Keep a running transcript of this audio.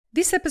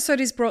This episode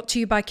is brought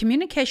to you by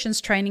Communications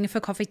Training for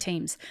Coffee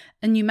Teams,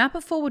 a new Map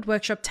It Forward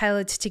workshop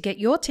tailored to get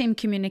your team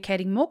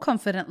communicating more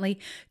confidently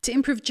to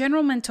improve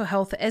general mental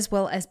health as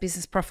well as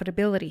business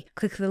profitability.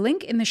 Click the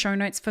link in the show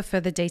notes for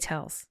further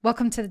details.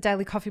 Welcome to the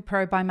Daily Coffee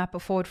Pro by Map It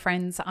Forward,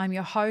 friends. I'm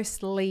your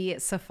host, Lee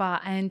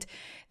Safar, and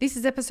this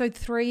is episode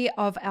 3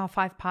 of our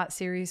 5-part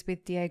series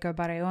with Diego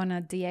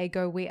Baraona.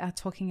 Diego, we are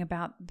talking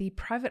about the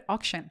private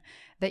auction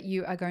that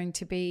you are going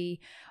to be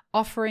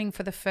offering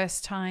for the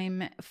first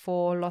time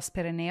for Los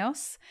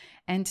Pirineos.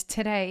 And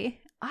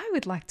today, I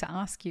would like to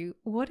ask you,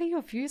 what are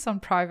your views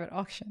on private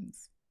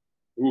auctions?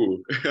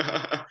 Ooh,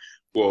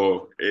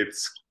 well,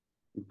 it's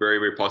very,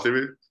 very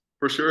positive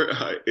for sure.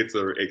 It's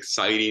an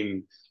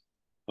exciting,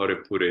 how to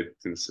put it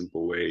in a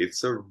simple way.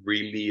 It's a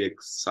really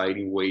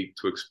exciting way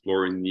to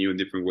explore new and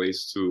different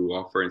ways to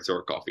offer and sell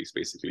our coffees,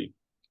 basically.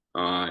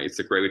 It's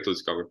a great way to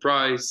discover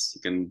price.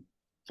 You can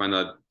find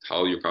out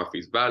how your coffee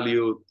is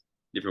valued,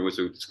 different ways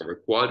to discover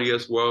quality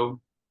as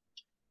well.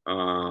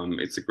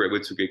 It's a great way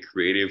to get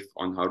creative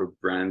on how to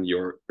brand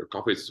your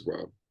coffees as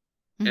well.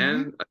 Mm-hmm.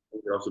 And I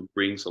think it also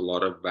brings a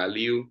lot of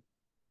value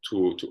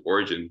to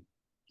origin,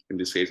 in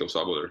this case of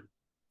Salvador.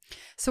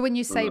 So when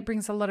you say it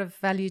brings a lot of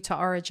value to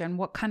origin,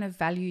 what kind of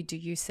value do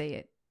you see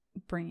it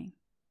bringing?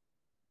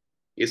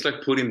 It's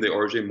like putting the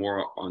origin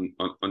more on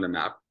the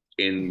map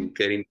and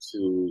getting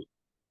to,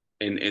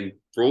 and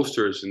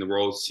roasters in the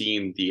world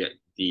seeing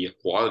the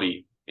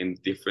quality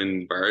and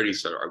different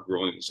varieties that are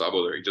grown in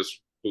Salvador. It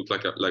just looks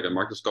like a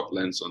microscope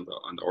lens on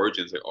the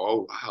origins. Like,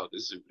 oh wow,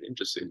 this is really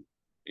interesting.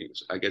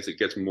 I guess it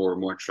gets more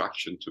and more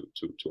attraction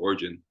to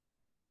origin.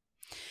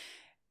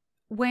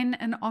 When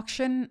an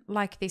auction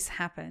like this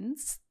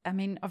happens, I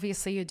mean,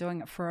 obviously you're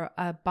doing it for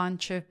a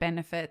bunch of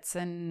benefits,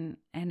 and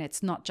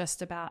it's not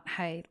just about,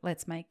 hey,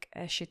 let's make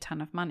a shit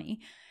ton of money.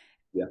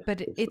 Yeah,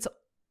 but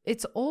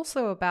it's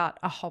also about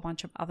a whole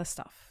bunch of other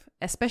stuff,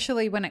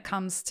 especially when it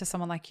comes to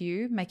someone like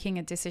you making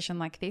a decision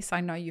like this.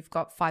 I know you've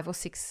got 5 or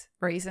 6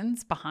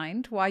 reasons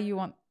behind why you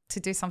want to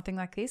do something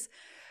like this.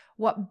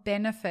 What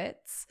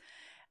benefits,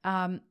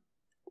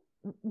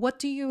 what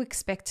do you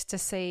expect to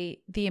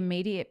see the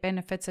immediate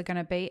benefits are going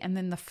to be, and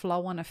then the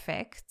flow-on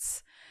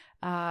effects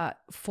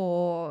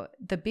for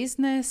the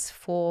business,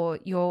 for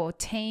your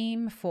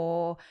team,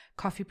 for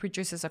coffee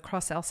producers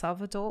across El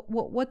Salvador?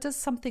 What does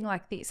something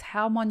like this,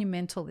 how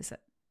monumental is it?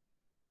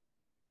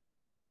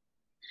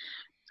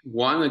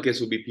 One, I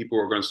guess, would be people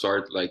are going to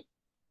start, like,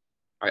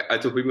 I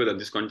tell people that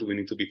this country, we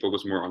need to be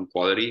focused more on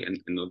quality and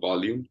the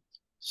volume.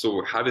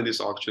 So having this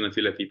auction, I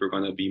feel like people are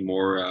going to be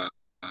more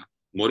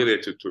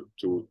motivated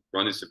to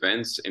run these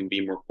events and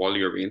be more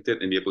quality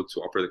oriented and be able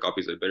to offer the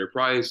copies at a better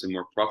price and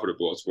more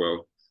profitable as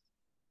well.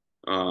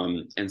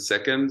 And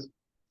second,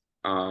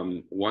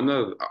 I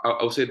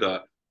would say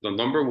the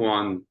number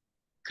one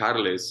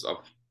catalyst of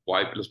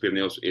why Los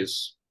Pirineos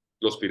is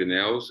Los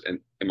Pirineos and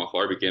my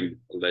father became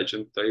a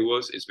legend that he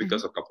was, is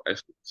because of coffee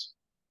excellence.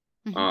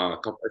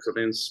 Coffee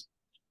excellence,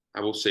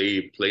 I will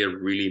say, play a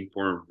really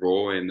important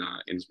role in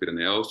Los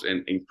Pirineos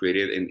and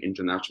created an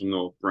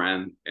international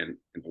brand and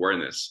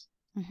awareness.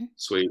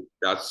 So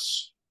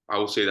I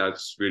would say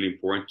that's really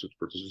important to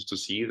producers to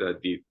see that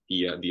the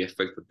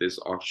effect that this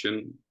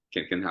auction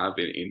can have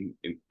in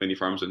many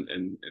farms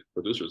and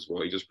producers.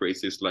 Well, it just creates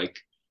this like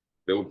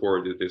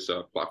billboard, this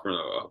platform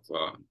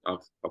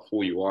of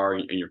who you are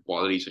and your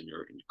qualities and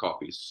your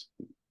coffees.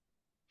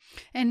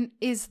 And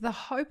is the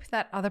hope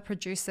that other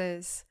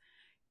producers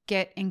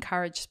get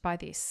encouraged by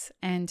this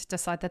and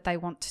decide that they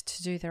want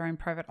to do their own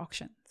private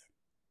auctions?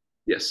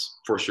 Yes,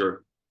 for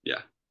sure.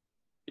 Yeah,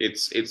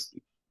 it's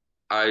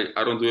I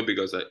don't do it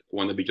because I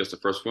want to be just the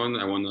first one.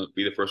 I want to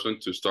be the first one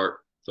to start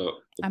the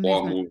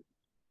ball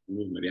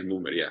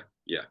movement.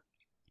 Yeah.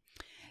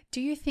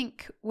 Do you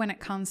think when it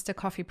comes to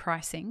coffee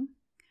pricing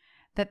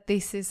that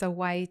this is a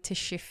way to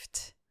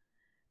shift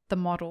the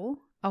model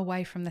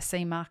away from the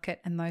C market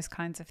and those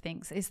kinds of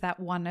things? Is that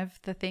one of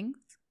the things?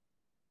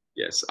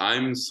 Yes,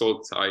 I'm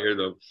so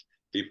tired of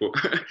people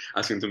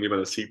asking to me about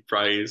the C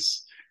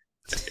price.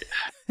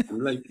 I'm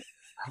like,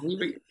 I'm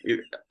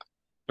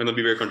gonna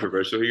be very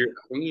controversial here.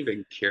 I don't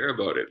even care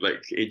about it.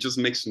 Like, it just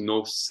makes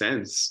no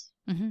sense.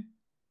 Maybe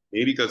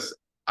because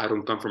I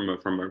don't come from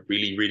a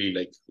really, really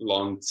like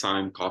long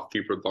time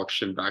coffee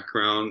production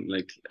background.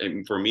 Like,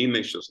 and for me, it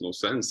makes just no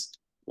sense.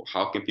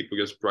 How can people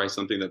just price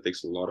something that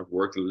takes a lot of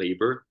work and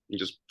labor and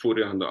just put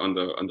it on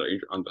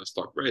the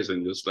stock price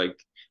and just like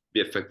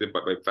be affected by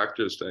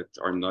factors that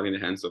are not in the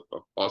hands of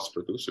us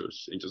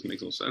producers? It just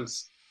makes no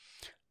sense.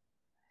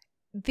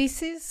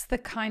 This is the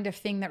kind of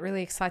thing that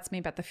really excites me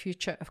about the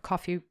future of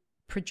coffee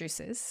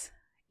producers,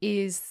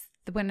 is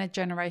when a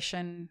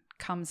generation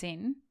comes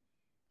in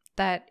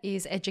that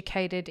is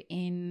educated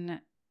in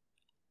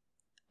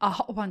a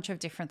whole bunch of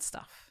different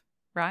stuff,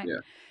 right? Yeah.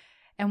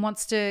 And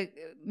wants to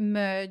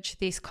merge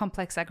this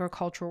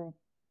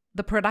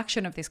the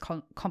production of this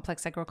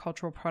complex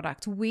agricultural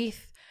product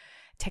with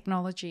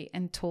technology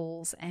and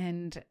tools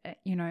and,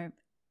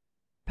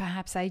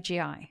 perhaps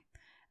AGI.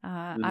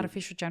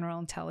 artificial general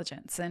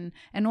intelligence, and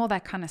all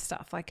that kind of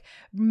stuff. Like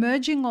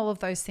merging all of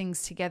those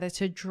things together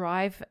to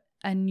drive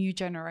a new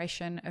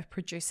generation of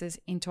producers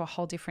into a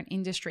whole different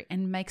industry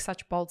and make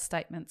such bold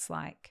statements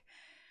like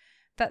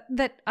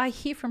that I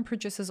hear from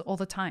producers all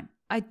the time.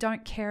 I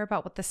don't care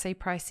about what the C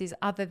price is,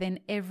 other than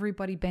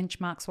everybody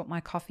benchmarks what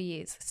my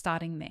coffee is,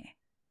 starting there.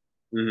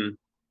 Mm-hmm.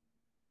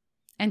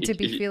 And to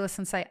be fearless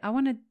and say, I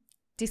want to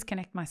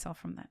disconnect myself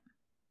from that.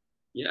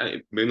 Yeah,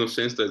 it made no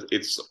sense that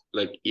it's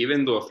like,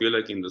 even though I feel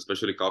like in the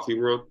especially coffee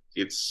world,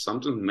 it's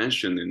something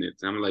mentioned in it.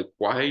 And I'm like,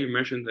 why are you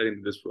mentioning that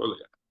in this world?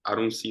 Like, I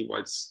don't see why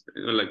it's,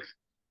 like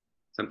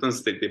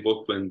sometimes they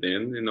both blend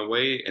in a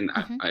way. And I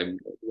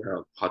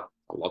have had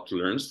a lot to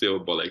learn still,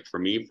 but like for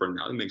me, for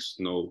now, it makes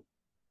no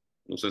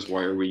sense.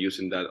 Why are we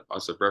using that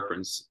as a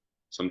reference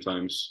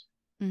sometimes?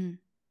 Mm.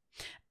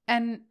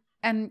 And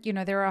you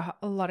know, there are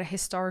a lot of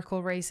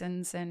historical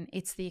reasons, and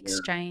it's the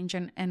exchange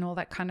and all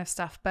that kind of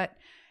stuff. But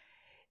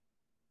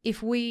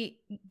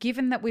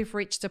given that we've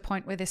reached a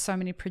point where there's so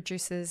many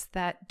producers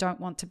that don't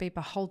want to be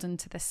beholden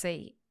to the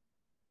sea,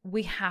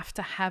 we have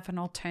to have an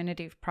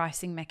alternative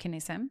pricing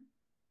mechanism.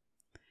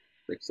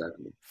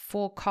 Exactly.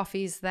 For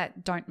coffees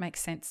that don't make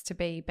sense to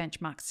be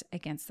benchmarked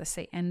against the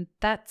sea. And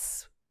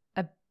that's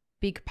a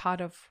big part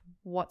of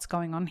what's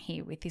going on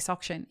here with this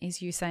auction,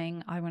 is you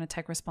saying, I want to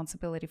take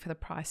responsibility for the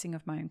pricing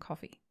of my own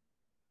coffee.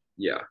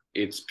 Yeah,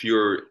 it's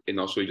pure, and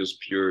also just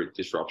pure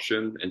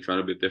disruption and trying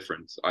to be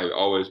different. I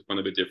always want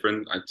to be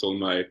different. I told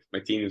my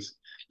teams,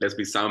 let's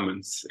be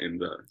salmons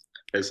and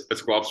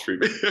let's go upstream.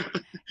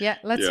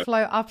 Let's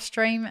flow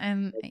upstream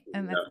and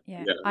let's be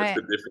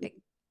different.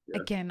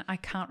 Again, I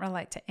can't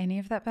relate to any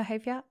of that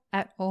behavior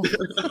at all.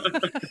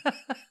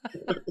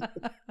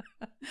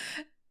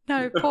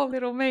 No, poor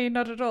little me,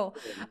 not at all.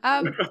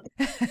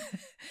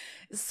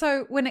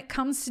 So when it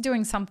comes to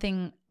doing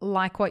something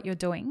like what you're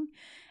doing,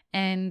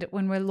 and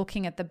when we're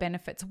looking at the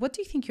benefits, what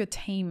do you think your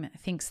team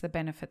thinks the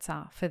benefits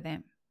are for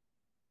them?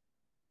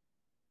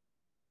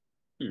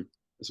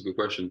 That's a good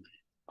question.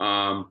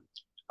 I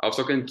was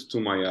talking to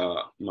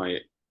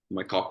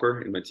my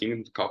copper in my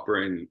team,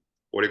 copper and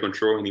Audio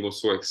Control, and he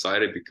was so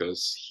excited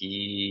because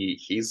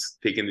he's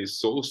taking this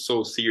so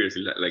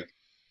seriously. Like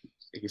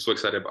he's so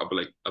excited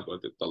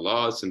about the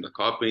laws and the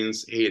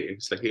couplings. Hey,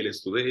 it's like, hey,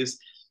 let's do this.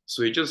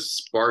 So it just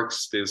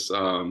sparks this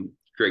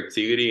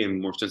creativity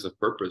and more sense of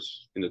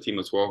purpose in the team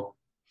as well,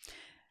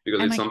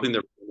 because it's something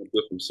that we're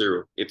built from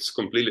zero. It's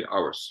completely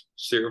ours,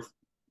 zero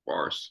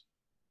ours.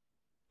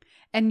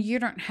 And you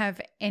don't have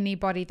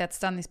anybody that's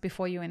done this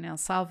before you in El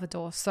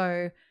Salvador,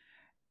 so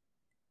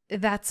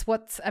that's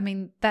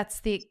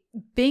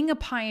being a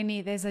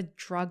pioneer. There's a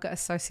drug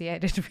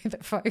associated with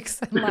it,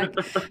 folks. And like,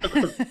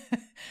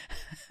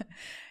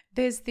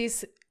 there's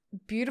this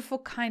beautiful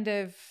kind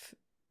of,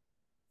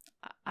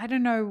 I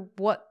don't know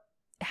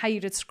how you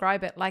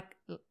describe it, like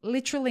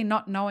literally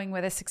not knowing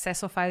whether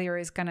success or failure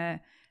is going to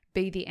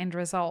be the end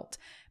result,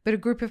 but a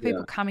group of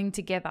people coming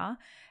together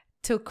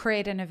to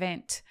create an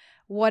event,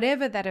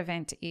 whatever that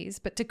event is,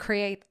 but to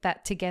create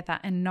that together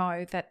and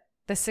know that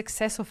the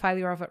success or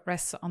failure of it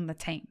rests on the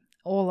team,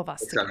 all of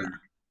us together.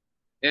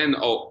 And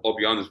I'll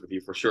be honest with you,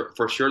 for sure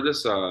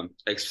there's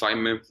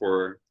excitement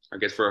for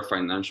a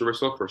financial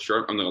result, for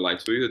sure. I'm not gonna lie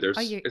to you.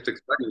 It's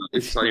exciting.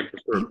 It's exciting for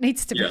sure. It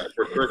needs to be. Yeah,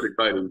 for sure it's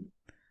exciting.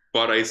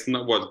 But it's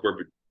not what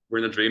we're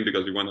in a dream,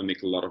 because we want to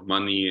make a lot of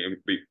money, and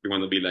we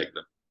want to be like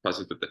the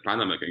president that the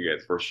Panama can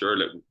get, for sure.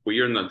 Like,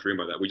 we are not dreaming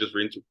about that. We just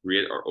want to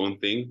create our own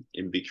thing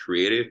and be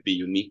creative, be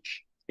unique,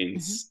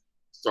 and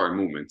start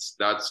movements.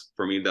 That's,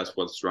 for me, that's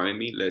what's driving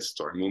me. Let's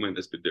start a movement.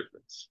 Let's be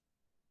different.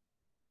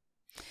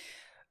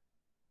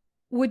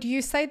 Would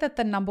you say that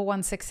the number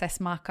one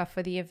success marker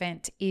for the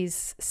event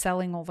is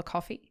selling all the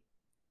coffee?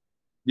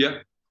 Yeah.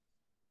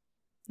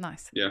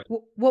 Nice. Yeah.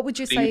 What would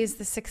you say is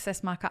the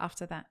success marker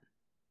after that?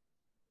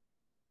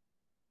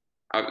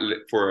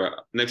 For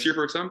next year,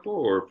 for example,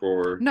 or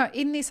for... No,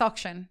 in this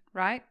auction,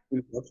 right?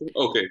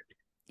 Okay.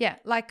 Yeah,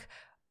 like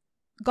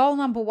goal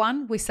number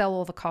one, we sell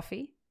all the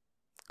coffee.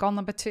 Goal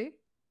number two?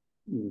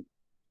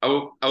 I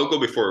will go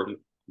before.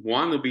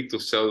 One would be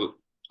to sell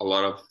a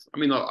lot of,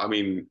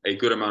 a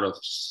good amount of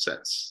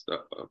sets,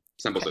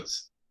 sample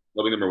sets.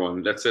 That'll be number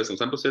one. Let's sell some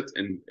sample sets,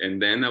 and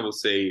then I will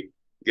say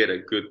get a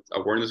good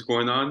awareness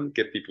going on,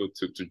 get people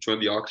to join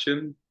the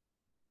auction.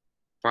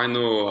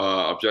 Final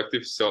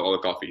objective, sell all the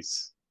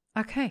coffees.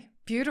 Okay,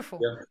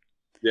 beautiful.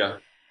 Yeah.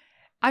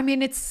 I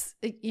mean, it's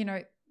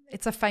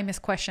a famous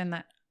question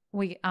that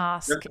we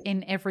ask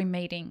in every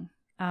meeting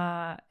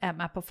at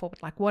Mapper Forward.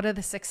 Like, what are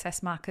the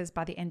success markers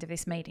by the end of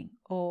this meeting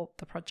or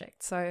the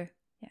project? So,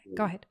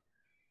 go ahead.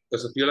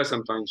 Because I feel like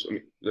sometimes,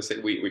 let's say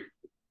we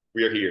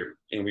are here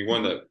and we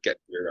want to get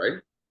here,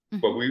 right?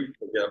 But we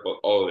forget about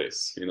all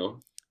this,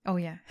 Oh,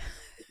 yeah.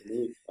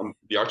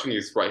 The auction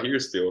is right here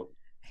still.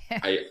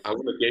 I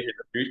want to get in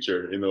the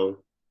future,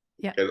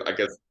 Yeah. I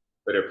guess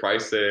better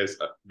prices,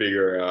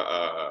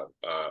 bigger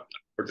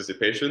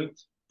participation.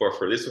 But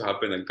for this to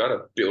happen, I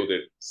gotta build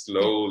it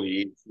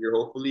slowly here,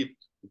 hopefully,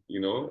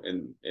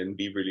 and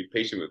be really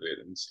patient with it,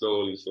 and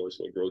slowly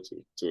grow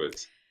to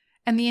it.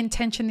 And the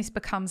intention, this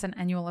becomes an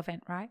annual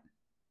event, right?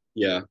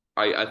 Yeah.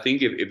 I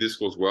think if this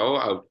goes well,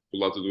 I would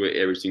love to do it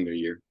every single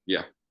year.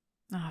 Yeah.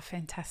 Oh,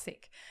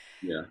 fantastic.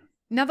 Yeah.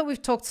 Now that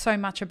we've talked so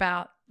much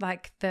about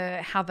like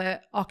how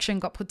the auction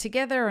got put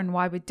together and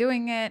why we're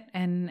doing it,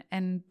 and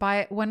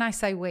by when I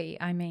say we,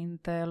 I mean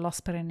the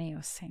Los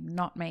Pirineos team,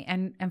 not me.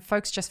 And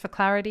folks, just for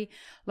clarity,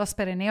 Los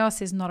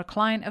Pirineos is not a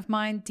client of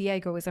mine.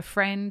 Diego is a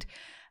friend,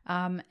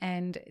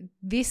 and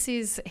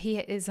he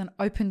is an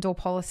open door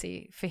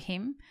policy for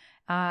him.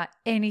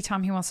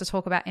 Anytime he wants to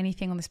talk about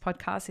anything on this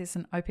podcast is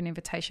an open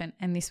invitation,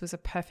 and this was a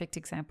perfect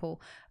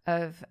example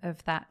of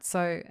that.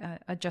 So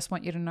I just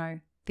want you to know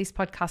this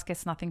podcast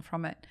gets nothing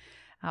from it.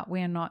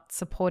 We are not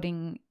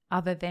supporting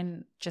other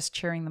than just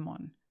cheering them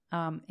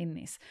on in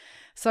this.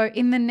 So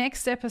in the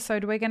next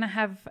episode, we're going to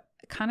have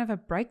kind of a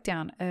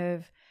breakdown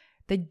of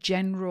the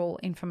general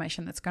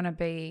information that's going to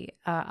be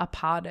a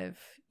part of,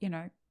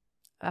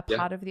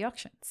 part of the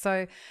auction.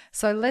 So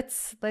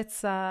let's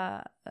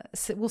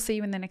we'll see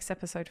you in the next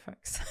episode,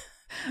 folks.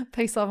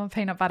 Peace, love, and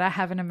peanut butter.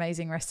 Have an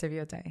amazing rest of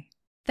your day.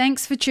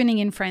 Thanks for tuning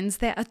in, friends.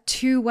 There are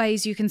 2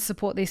 ways you can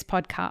support this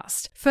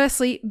podcast.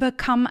 Firstly,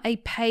 become a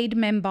paid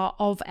member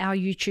of our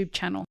YouTube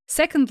channel.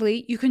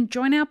 Secondly, you can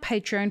join our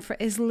Patreon for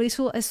as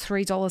little as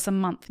 $3 a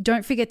month.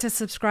 Don't forget to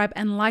subscribe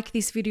and like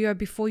this video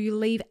before you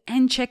leave,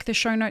 and check the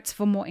show notes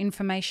for more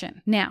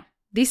information. Now,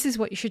 this is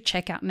what you should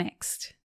check out next.